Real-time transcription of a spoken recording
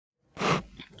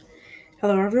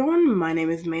Hello, everyone. My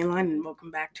name is Mainline, and welcome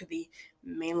back to the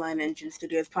Mainline Engine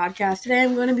Studios podcast. Today,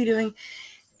 I'm going to be doing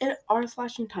an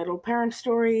r/entitled parent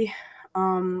story.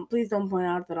 Please don't point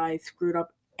out that I screwed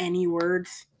up any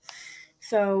words.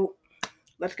 So,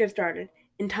 let's get started.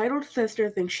 Entitled sister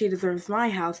thinks she deserves my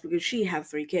house because she has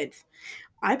 3 kids.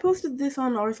 I posted this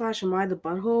on r/am I the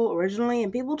butthole originally,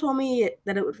 and people told me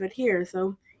that it would fit here,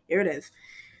 so here it is.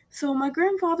 So my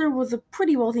grandfather was a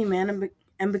pretty wealthy man,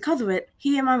 and because of it,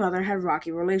 he and my mother had a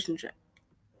rocky relationship.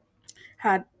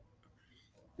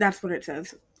 That's what it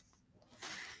says.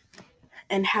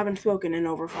 And haven't spoken in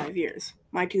over 5 years.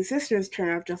 My 2 sisters turn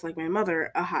out just like my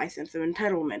mother, a high sense of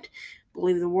entitlement.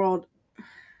 Believe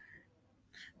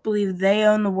they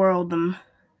own the world.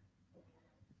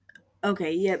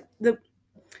 Okay, yeah, the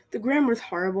grammar's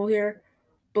horrible here.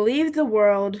 Believe they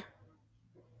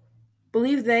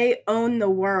own the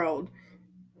world.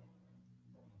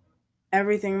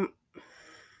 Everything.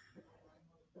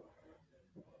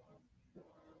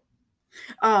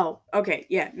 Oh, okay,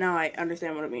 yeah, now I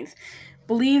understand what it means.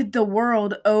 Believed the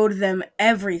world owed them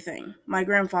everything. My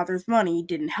grandfather's money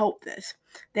didn't help this.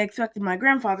 They expected my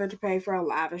grandfather to pay for a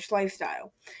lavish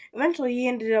lifestyle. Eventually, he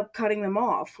ended up cutting them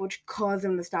off, which caused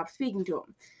them to stop speaking to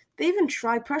him. They even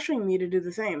tried pressuring me to do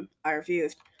the same. I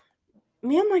refused.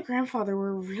 Me and my grandfather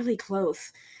were really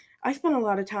close. I spent a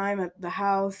lot of time at the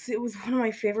house. It was one of my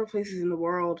favorite places in the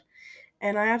world,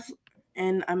 and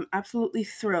I'm absolutely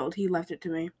thrilled he left it to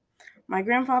me. My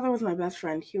grandfather was my best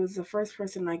friend. He was the first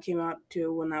person I came out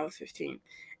to when I was 15,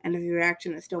 and his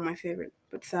reaction is still my favorite.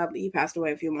 But sadly, he passed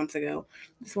away a few months ago.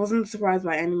 This wasn't a surprise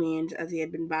by any means, as he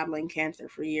had been battling cancer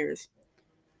for years.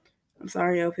 I'm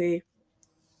sorry, OP.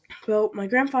 Well, my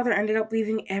grandfather ended up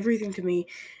leaving everything to me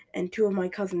and 2 of my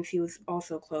cousins he was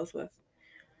also close with.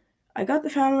 I got the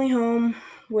family home,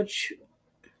 which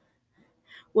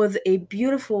was a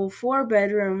beautiful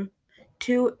 4-bedroom,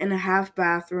 2.5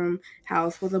 bathroom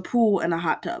house with a pool and a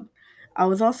hot tub. I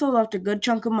was also left a good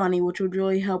chunk of money, which would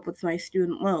really help with my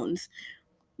student loans.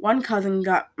 One cousin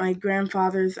got my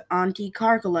grandfather's antique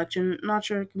car collection. Not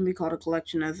sure it can be called a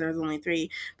collection as there's only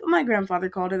 3, but my grandfather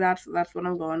called it that, so that's what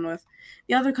I'm going with.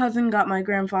 The other cousin got my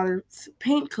grandfather's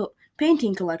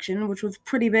painting collection, which was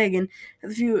pretty big and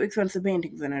has a few expensive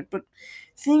paintings in it. But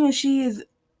seeing as she is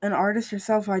an artist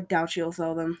herself, I doubt she'll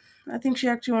sell them. I think she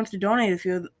actually wants to donate a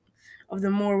few of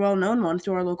the more well-known ones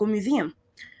to our local museum.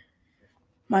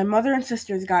 My mother and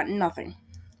sisters got nothing.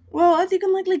 Well, as you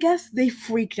can likely guess, they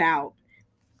freaked out.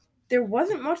 There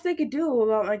wasn't much they could do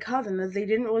about my cousin, as they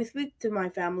didn't really speak to my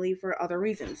family for other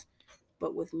reasons.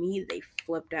 But with me, they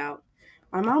flipped out.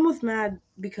 My mom was mad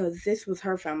because this was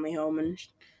her family home, and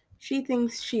she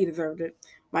thinks she deserved it.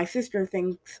 My sister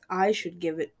thinks I should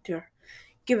give it to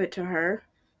her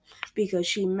because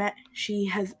she's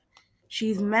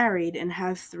married and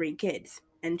has 3 kids,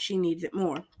 and she needs it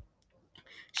more.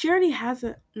 She already has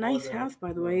a nice house,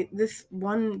 by the way. This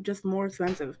one just more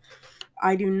expensive.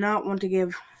 I do not want to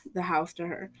give the house to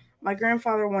her. My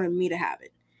grandfather wanted me to have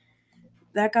it.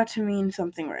 That got to mean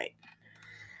something, right?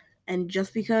 And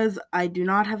just because I do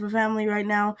not have a family right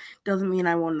now doesn't mean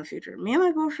I won't in the future. Me and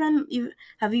my boyfriend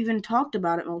have even talked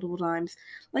about it multiple times.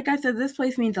 Like I said, this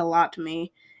place means a lot to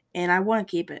me, and I want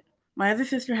to keep it. My other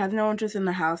sister has no interest in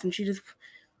the house, and she just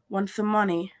wants some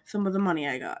of the money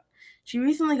I got. She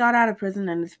recently got out of prison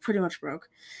and is pretty much broke.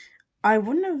 I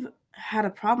wouldn't have had a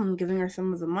problem giving her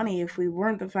some of the money if it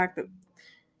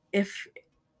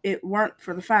weren't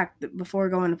for the fact that before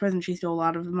going to prison she stole a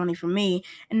lot of money from me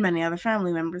and many other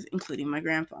family members, including my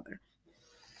grandfather.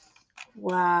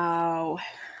 Wow.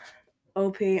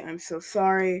 OP, I'm so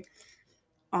sorry.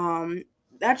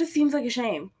 That just seems like a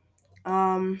shame.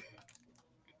 Um,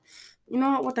 you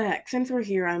know what the heck? Since we're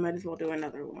here, I might as well do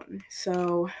another one.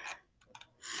 So,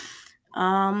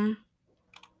 um,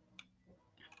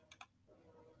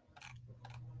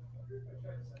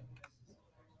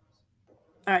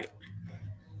 alright.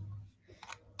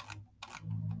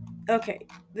 Okay,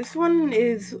 this one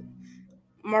is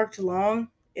marked long.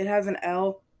 It has an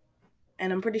L,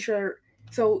 and I'm pretty sure.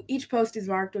 So each post is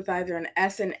marked with either an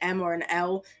S, an M, or an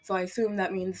L. So I assume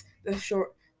that means the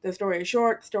story is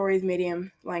short, story is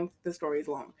medium length, the story is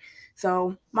long.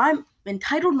 So my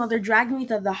entitled mother dragged me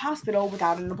to the hospital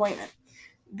without an appointment.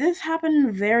 This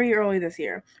happened very early this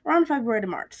year, around February to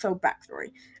March. So,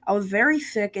 backstory. I was very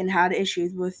sick and had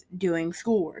issues with doing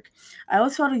schoolwork. I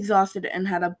also felt exhausted and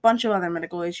had a bunch of other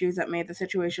medical issues that made the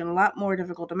situation a lot more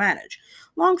difficult to manage.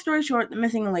 Long story short, the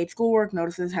missing and late schoolwork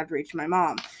notices had reached my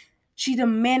mom. She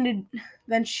then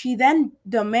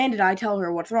demanded I tell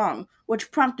her what's wrong,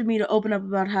 which prompted me to open up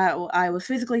about how I was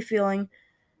physically feeling,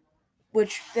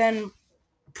 which then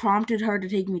prompted her to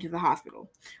take me to the hospital.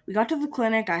 We got to the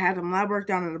clinic, I had some lab work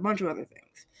done and a bunch of other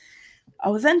things. I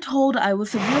was then told I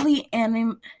was severely anemic?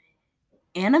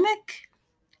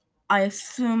 I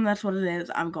assume that's what it is.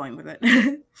 I'm going with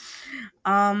it.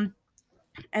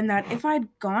 And that if I'd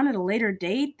gone at a later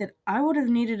date, that I would have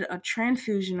needed a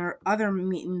transfusion or other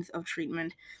means of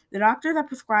treatment. The doctor that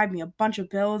prescribed me a bunch of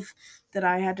pills that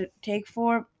I had to take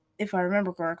for, if I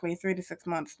remember correctly, 3 to 6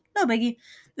 months. No biggie.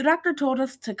 The doctor told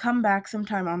us to come back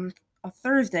sometime on a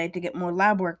Thursday to get more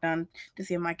lab work done to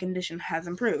see if my condition has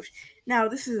improved. Now,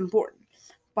 this is important.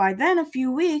 By then, a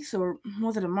few weeks, or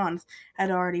was it a month,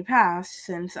 had already passed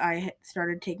since I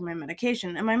started taking my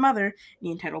medication, and my mother,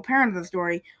 the entitled parent of the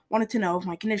story, wanted to know if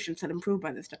my conditions had improved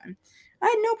by this time. I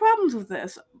had no problems with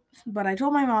this, but I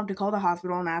told my mom to call the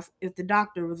hospital and ask if the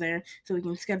doctor was there so we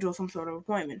can schedule some sort of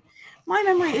appointment. My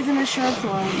memory isn't as sharp,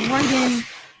 so I'm writing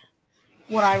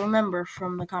what I remember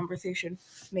from the conversation.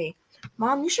 Me.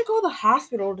 Mom, you should call the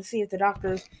hospital to see if the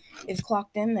doctor is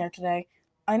clocked in there today.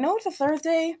 I know it's a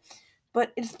Thursday,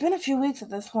 but it's been a few weeks at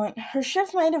this point. Her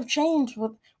shift might have changed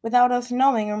without us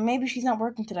knowing, or maybe she's not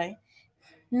working today.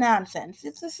 Nonsense.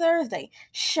 It's a Thursday.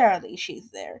 Surely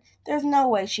she's there. There's no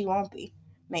way she won't be.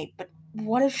 Mate, but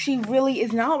what if she really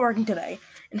is not working today?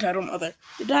 Entitled Mother.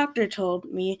 The doctor told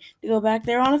me to go back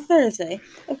there on a Thursday.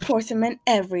 Of course, it meant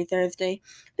every Thursday.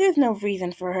 There's no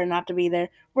reason for her not to be there.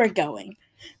 We're going.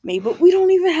 Mate, but we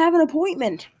don't even have an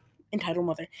appointment. Entitled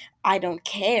Mother. I don't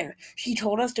care. She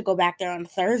told us to go back there on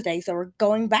Thursday, so we're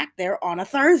going back there on a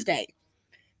Thursday.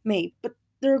 Mate, but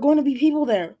there are going to be people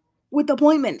there with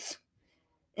appointments.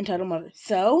 Entitled Mother.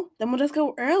 So? Then we'll just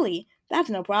go early. That's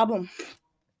no problem.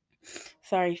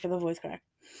 Sorry for the voice crack.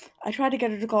 I tried to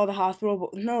get her to call the hospital,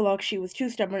 but with no luck, she was too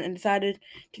stubborn and decided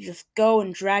to just go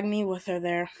and drag me with her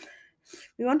there.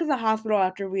 We went to the hospital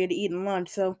after we had eaten lunch,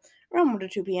 so around 1 to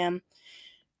 2 p.m.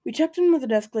 We checked in with the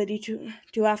desk lady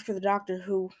to ask for the doctor,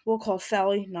 who we'll call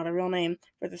Sally, not a real name,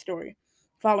 for the story.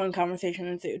 Following conversation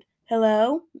ensued.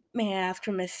 Hello? May I ask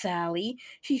for Miss Sally?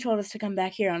 She told us to come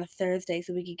back here on a Thursday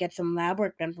so we could get some lab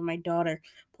work done for my daughter.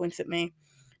 Points at me.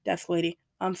 Desk lady.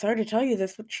 I'm sorry to tell you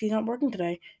this, but she's not working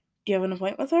today. Do you have an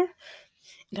appointment with her?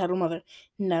 Entitled Mother.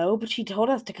 No, but she told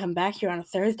us to come back here on a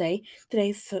Thursday.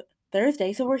 Today's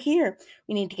Thursday, so we're here.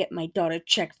 We need to get my daughter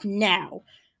checked now.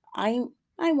 I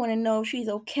want to know if she's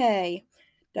okay.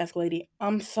 Desk lady.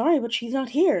 I'm sorry, but she's not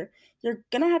here. You're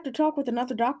gonna have to talk with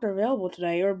another doctor available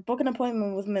today, or book an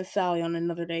appointment with Miss Sally on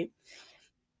another date.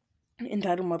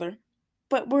 Entitled Mother.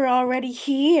 But we're already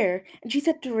here, and she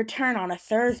said to return on a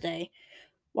Thursday.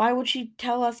 Why would she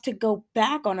tell us to go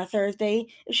back on a Thursday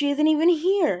if she isn't even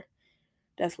here?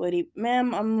 Desk lady.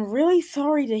 Ma'am, I'm really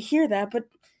sorry to hear that, but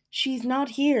she's not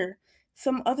here.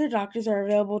 Some other doctors are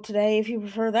available today if you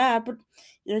prefer that, but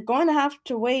you're going to have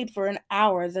to wait for an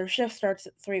hour. Their shift starts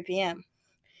at 3 p.m.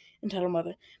 Entitled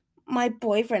Mother. My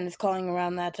boyfriend is calling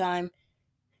around that time.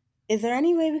 Is there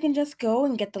any way we can just go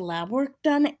and get the lab work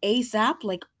done ASAP,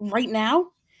 like right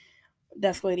now?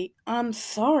 Desk lady. I'm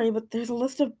sorry, but there's a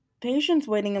list of patients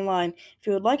waiting in line. If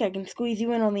you would like, I can squeeze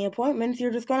you in on the appointments.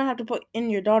 You're just gonna have to put in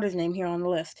your daughter's name here on the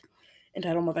list.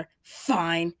 Entitled Mother.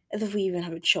 Fine. As if we even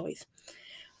have a choice.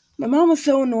 My mom was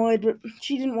so annoyed, but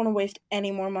she didn't want to waste any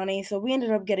more money, so we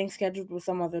ended up getting scheduled with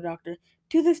some other doctor.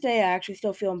 To this day, I actually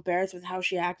still feel embarrassed with how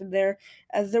she acted there,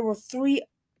 as there were 3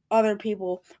 other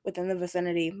people within the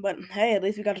vicinity. But hey, at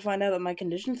least we got to find out that my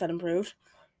conditions had improved.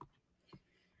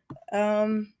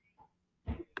 I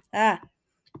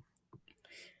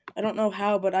don't know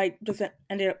how, but I just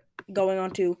ended up going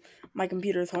onto my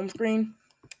computer's home screen.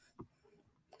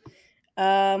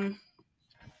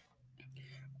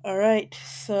 Alright,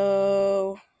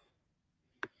 so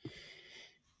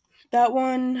that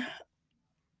one,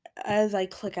 as I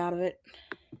click out of it,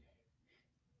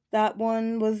 that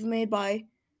one was made by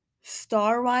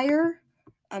Starwire.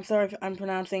 I'm sorry if I'm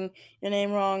pronouncing your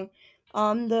name wrong.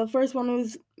 The first one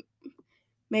was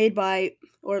made by,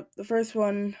 or the first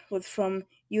one was from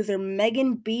user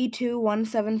Megan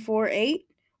B21748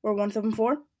 or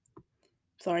 174.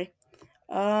 Sorry.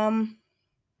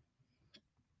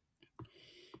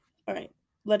 Alright,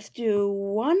 let's do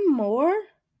one more.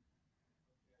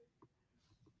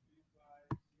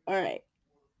 Alright.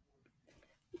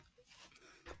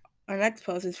 Our next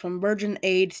post is from Virgin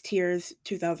AIDS Tears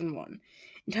 2001.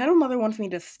 Entitled Mother wants me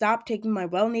to stop taking my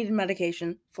well-needed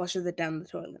medication, flushes it down the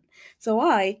toilet. So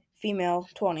I, female,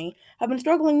 20, have been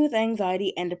struggling with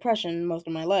anxiety and depression most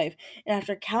of my life, and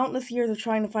after countless years of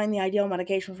trying to find the ideal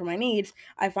medication for my needs,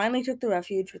 I finally took the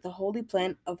refuge with the holy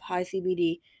plant of high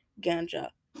CBD ganja.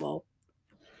 Well,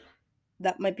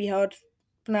 that might be how it's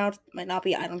pronounced, might not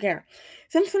be, I don't care.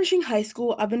 Since finishing high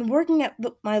school, I've been working at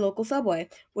my local subway,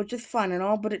 which is fun and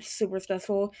all, but it's super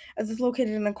stressful as it's located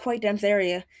in a quite dense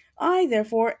area. I,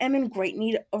 therefore, am in great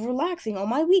need of relaxing on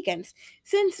my weekends,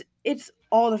 since it's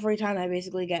all the free time I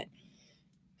basically get.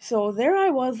 So there I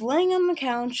was, laying on the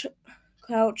couch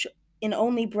in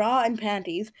only bra and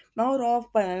panties, mellowed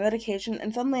off by my medication,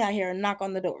 and suddenly I hear a knock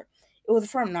on the door. It was a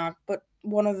firm knock, but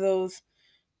one of those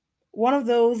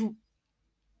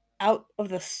out of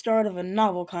the start of a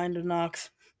novel kind of knocks.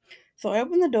 So I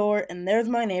open the door, and there's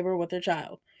my neighbor with her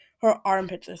child. Her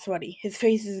armpits are sweaty, his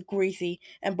face is greasy,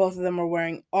 and both of them are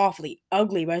wearing awfully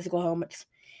ugly bicycle helmets.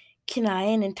 Can I,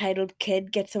 an entitled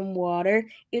kid, get some water?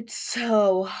 It's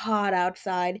so hot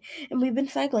outside, and we've been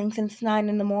cycling since 9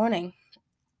 in the morning.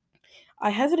 I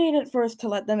hesitated at first to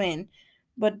let them in,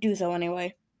 but do so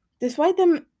anyway. Despite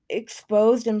them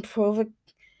exposed and provocative,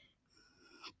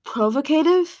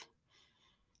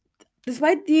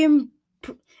 Despite the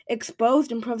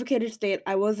exposed and provocative state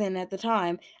I was in at the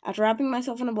time, after wrapping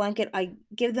myself in a blanket, I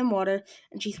give them water,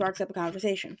 and she sparks up a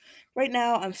conversation. Right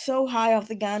now, I'm so high off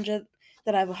the ganja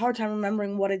that I have a hard time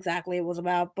remembering what exactly it was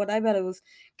about, but I bet it was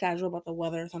casual about the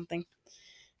weather or something.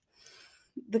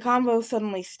 The convo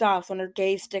suddenly stops when her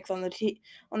gaze sticks on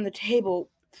on the table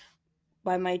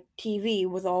by my TV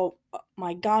with all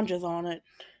my ganjas on it.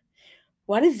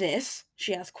 What is this?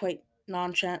 She asked quite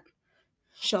nonchalantly.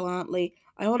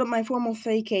 I hold up my formal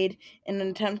fake aid in an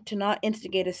attempt to not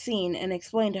instigate a scene and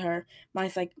explain to her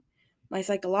my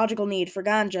psychological need for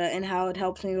ganja and how it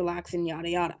helps me relax and yada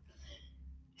yada.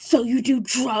 So you do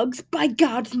drugs? By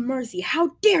God's mercy,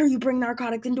 how dare you bring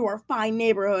narcotics into our fine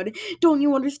neighborhood? Don't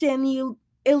you understand the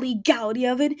illegality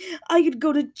of it? I could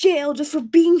go to jail just for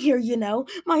being here, you know.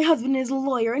 My husband is a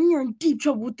lawyer, and you're in deep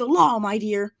trouble with the law, my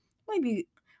dear. Maybe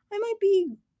I might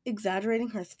be exaggerating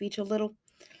her speech a little.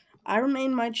 I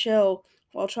remained my chill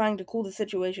while trying to cool the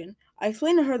situation. I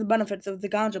explained to her the benefits of the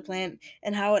ganja plant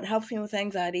and how it helps me with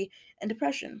anxiety and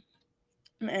depression,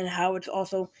 and how it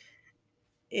also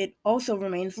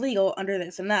remains legal under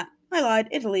this and that. I lied,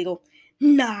 it's illegal.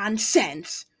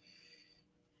 Nonsense!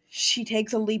 She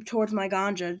takes a leap towards my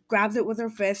ganja, grabs it with her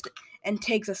fist, and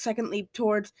takes a second leap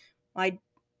towards my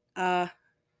uh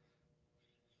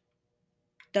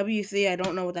WC, I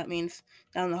don't know what that means,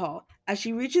 down the hall. As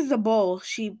she reaches the bowl,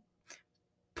 she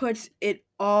puts it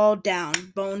all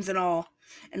down, bones and all,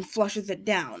 and flushes it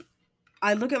down.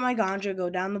 I look at my ganja go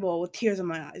down the bowl with tears in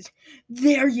my eyes.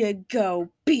 There you go,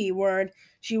 B word.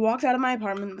 She walks out of my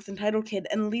apartment with entitled kid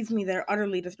and leaves me there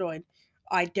utterly destroyed.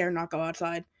 I dare not go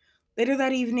outside. Later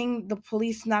that evening, the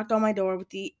police knocked on my door with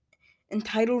the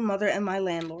entitled mother and my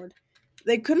landlord.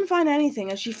 They couldn't find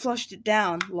anything as she flushed it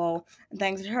down, lol, and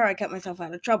thanks to her I kept myself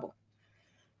out of trouble.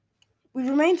 We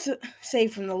remained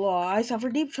safe from the law. I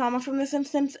suffered deep trauma from this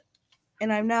instance,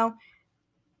 and I'm now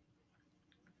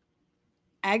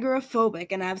agoraphobic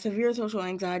and have severe social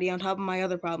anxiety on top of my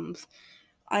other problems.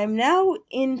 I am now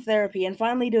in therapy and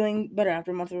finally doing better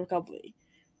after a month of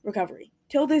recovery.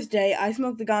 Till this day, I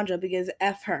smoke the ganja because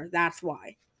F her, that's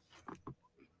why.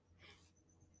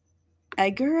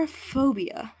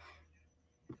 Agoraphobia.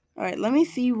 Alright, let me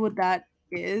see what that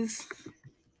is.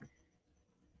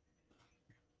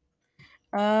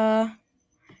 Uh,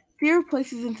 Fear of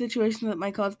places and situations that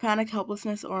might cause panic,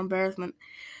 helplessness, or embarrassment.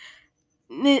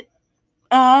 It,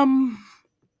 um,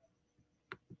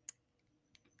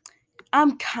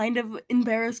 I'm kind of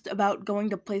embarrassed about going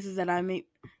to places that I may,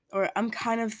 or I'm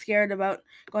kind of scared about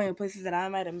going to places that I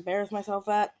might embarrass myself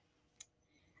at.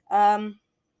 Um,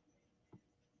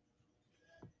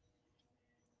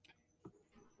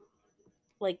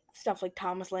 like stuff like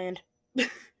Thomas Land.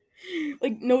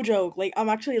 Like no joke. Like I'm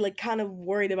actually like kind of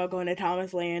worried about going to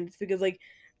Thomas Land because like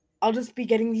I'll just be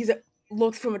getting these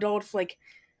looks from adults like,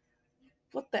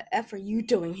 "What the f are you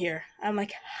doing here?" I'm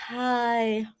like,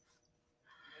 "Hi,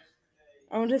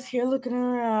 I'm just here looking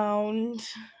around."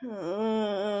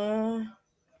 All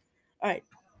right.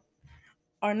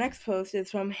 Our next post is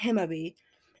from Himabi.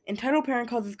 Entitled parent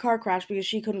causes car crash because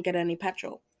she couldn't get any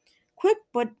petrol. Quick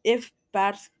but if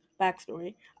bad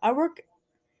backstory. I work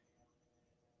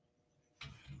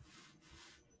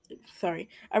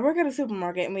at a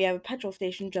supermarket and we have a petrol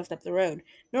station just up the road.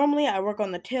 Normally I work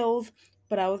on the tills,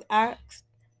 but I was asked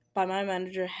by my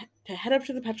manager to head up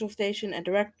to the petrol station and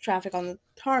direct traffic on the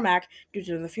tarmac due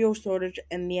to the fuel shortage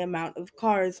and the amount of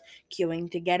cars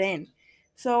queuing to get in.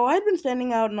 So I'd been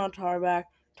standing out on the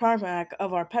tarmac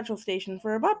of our petrol station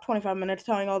for about 25 minutes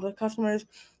telling all the customers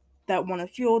that wanted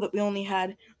fuel that we only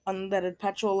had unleaded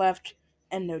petrol left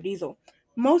and no diesel.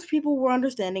 Most people were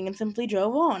understanding and simply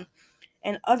drove on,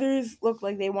 and others looked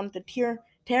like they wanted to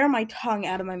tear my tongue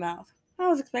out of my mouth. I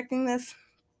was expecting this.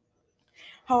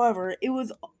 However, it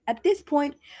was at this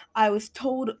point I was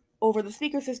told over the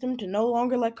speaker system to no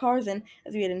longer let cars in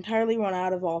as we had entirely run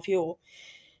out of all fuel.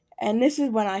 And this is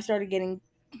when I started getting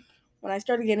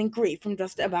grief from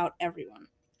just about everyone.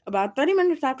 About 30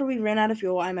 minutes after we ran out of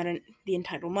fuel, I met the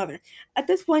entitled mother. At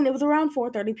this point, it was around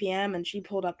 4:30 p.m., and she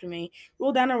pulled up to me,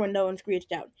 rolled down her window, and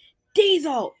screeched out,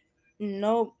 "Diesel!"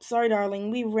 "No, sorry,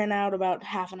 darling, we ran out about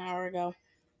half an hour ago."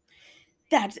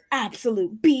 "That's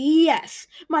absolute BS!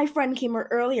 My friend came here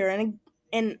earlier and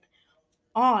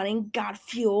got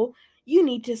fuel. You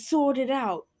need to sort it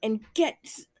out and get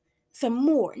some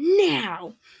more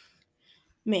now."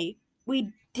 "Mate,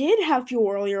 we did have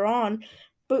fuel earlier on,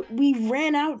 but we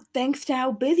ran out thanks to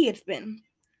how busy it's been."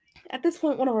 At this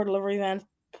point, one of our delivery vans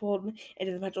pulled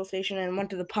into the petrol station and went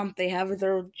to the pump they have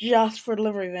reserved just for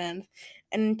delivery vans.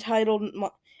 An entitled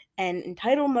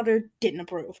mother didn't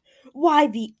approve. "Why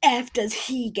the F does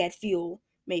he get fuel?"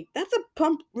 "Mate, that's a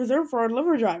pump reserved for our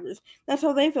delivery drivers. That's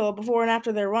how they fill it before and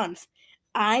after their runs."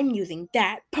 "I'm using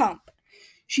that pump."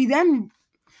 She then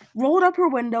rolled up her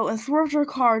window and swerved her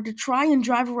car to try and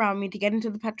drive around me to get into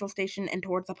the petrol station and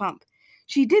towards the pump.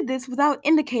 She did this without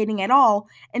indicating at all,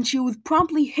 and she was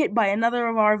promptly hit by another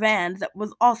of our vans that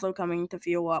was also coming to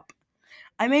fuel up.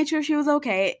 I made sure she was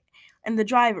okay, and the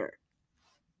driver,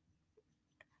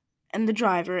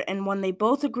 and when they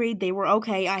both agreed they were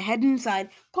okay, I headed inside,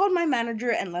 called my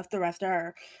manager, and left the rest to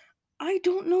her. I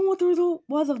don't know what the result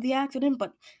was of the accident,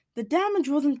 but the damage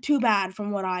wasn't too bad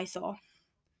from what I saw.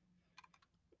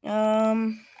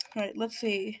 Alright, let's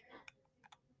see.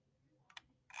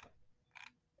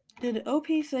 Did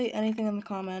OP say anything in the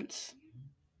comments?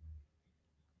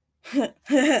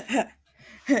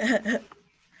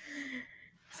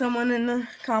 Someone in the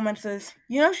comments says,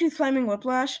 she's claiming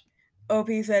whiplash?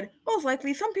 OP said, most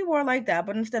likely some people are like that,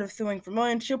 but instead of suing for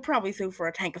millions, she'll probably sue for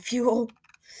a tank of fuel.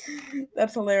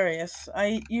 That's hilarious.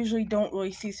 I usually don't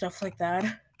really see stuff like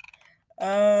that.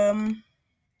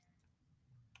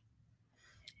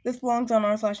 This belongs on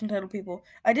r/entitled people.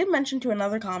 I did mention to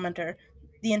another commenter,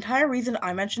 the entire reason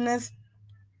I mentioned this,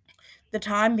 the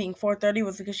time being 4:30,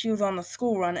 was because she was on a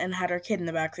school run and had her kid in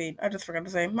the backseat. I just forgot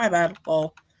to say, my bad.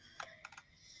 Lol.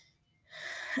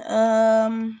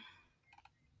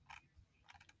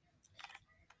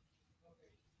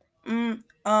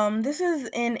 This is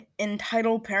in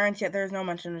entitled parents, yet there is no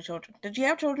mention of children. Did you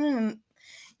have children? And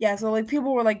yeah, so like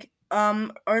people were like,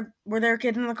 were there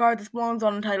kids in the car? This belongs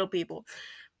on entitled people.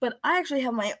 But I actually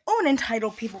have my own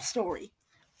entitled people story.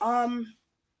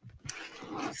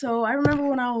 So I remember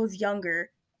when I was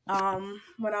younger,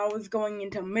 when I was going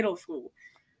into middle school.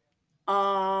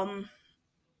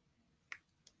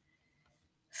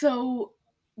 So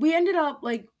we ended up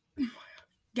like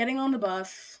getting on the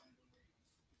bus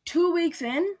 2 weeks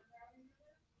in.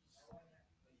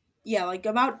 Yeah, like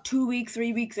about 2 weeks,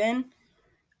 3 weeks in.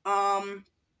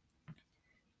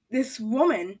 This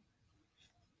woman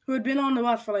who had been on the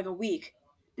bus for like a week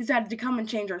decided to come and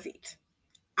change our seats.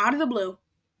 Out of the blue.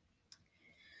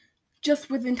 Just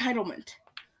with entitlement.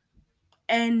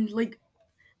 And like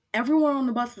everyone on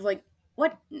the bus was like,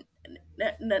 "What?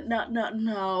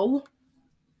 No.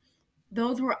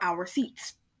 Those were our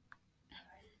seats."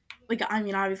 Like, I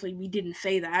mean, obviously we didn't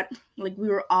say that. Like, we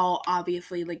were all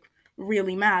obviously like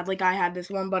really mad. Like, I had this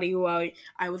one buddy who I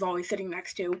was always sitting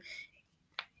next to.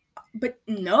 But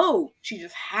no, she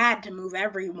just had to move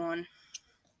everyone.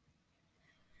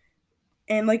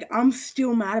 And like, I'm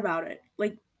still mad about it.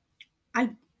 Like,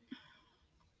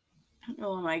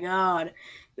 oh my god,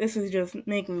 this is just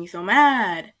making me so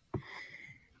mad.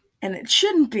 And it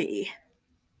shouldn't be.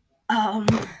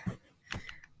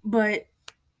 But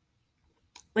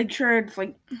like, sure, it's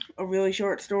like a really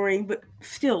short story, but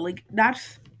still, like,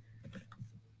 that's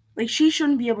like, she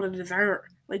shouldn't be able to desert.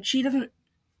 Like, she's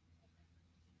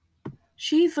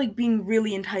like being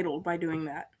really entitled by doing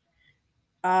that.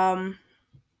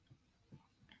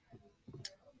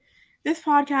 This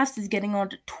podcast is getting on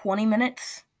to 20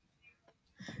 minutes.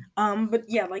 But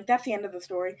yeah, like, that's the end of the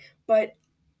story. But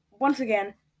once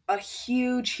again, a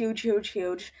huge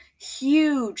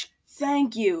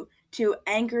thank you to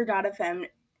Anchor.fm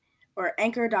or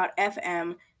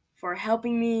Anchor.fm for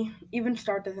helping me even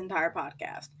start this entire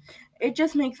podcast. It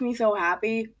just makes me so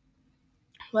happy.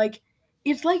 Like,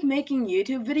 it's like making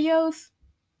YouTube videos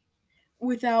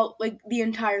without like the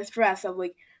entire stress of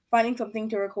like finding something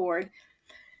to record.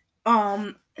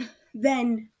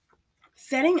 Then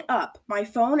setting up my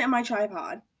phone and my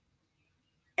tripod,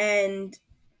 and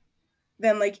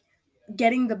then like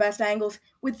getting the best angles.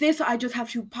 With this, I just have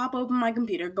to pop open my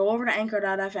computer, go over to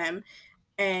Anchor.fm,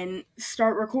 and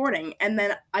start recording, and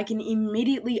then I can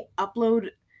immediately upload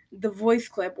the voice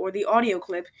clip or the audio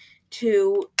clip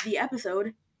to the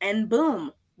episode, and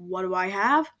boom, what do I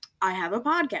have? I have a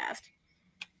podcast.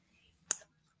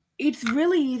 It's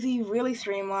really easy, really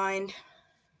streamlined,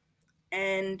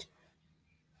 and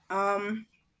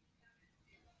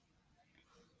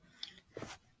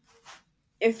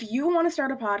if you want to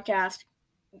start a podcast,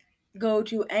 go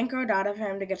to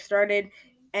anchor.fm to get started,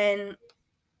 and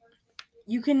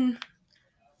you can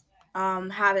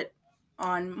have it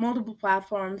on multiple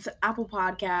platforms: Apple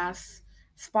Podcasts,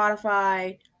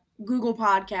 Spotify, Google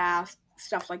Podcasts,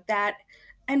 stuff like that.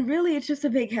 And really, it's just a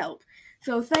big help.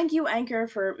 So thank you, Anchor,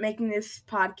 for making this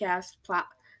podcast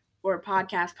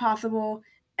possible.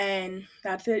 And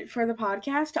that's it for the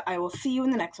podcast. I will see you in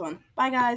the next one. Bye, guys.